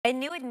And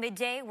new at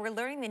midday, we're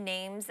learning the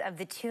names of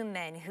the two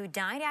men who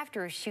died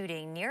after a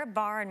shooting near a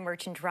bar on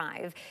Merchant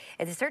Drive.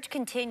 And the search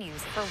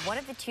continues for one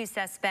of the two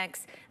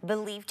suspects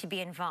believed to be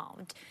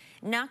involved.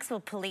 Knoxville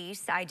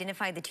police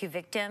identified the two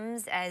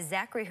victims as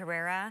Zachary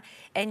Herrera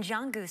and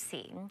John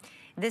Gucci.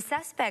 The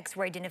suspects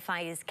were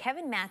identified as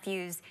Kevin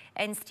Matthews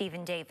and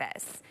Stephen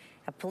Davis.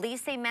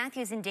 Police say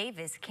Matthews and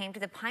Davis came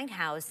to the Pine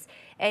House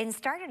and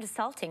started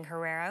assaulting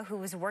Herrera, who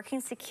was working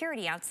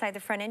security outside the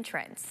front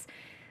entrance.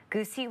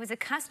 Gucci was a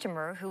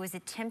customer who was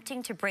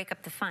attempting to break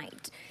up the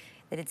fight.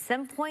 That at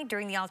some point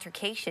during the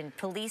altercation,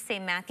 police say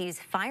Matthews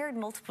fired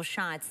multiple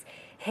shots,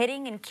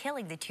 hitting and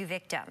killing the two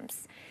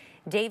victims.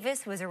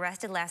 Davis was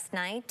arrested last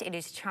night and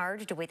is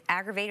charged with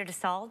aggravated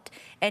assault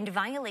and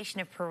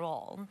violation of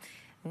parole.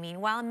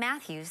 Meanwhile,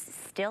 Matthews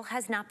still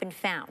has not been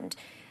found.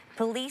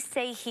 Police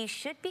say he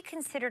should be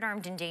considered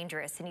armed and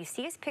dangerous, and you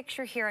see his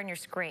picture here on your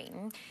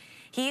screen.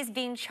 He is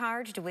being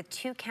charged with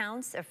 2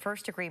 counts of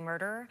first-degree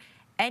murder.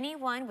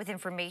 Anyone with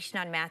information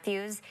on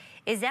Matthews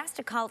is asked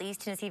to call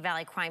East Tennessee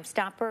Valley Crime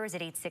Stoppers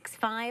at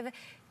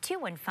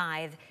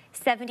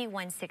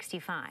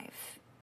 865-215-7165.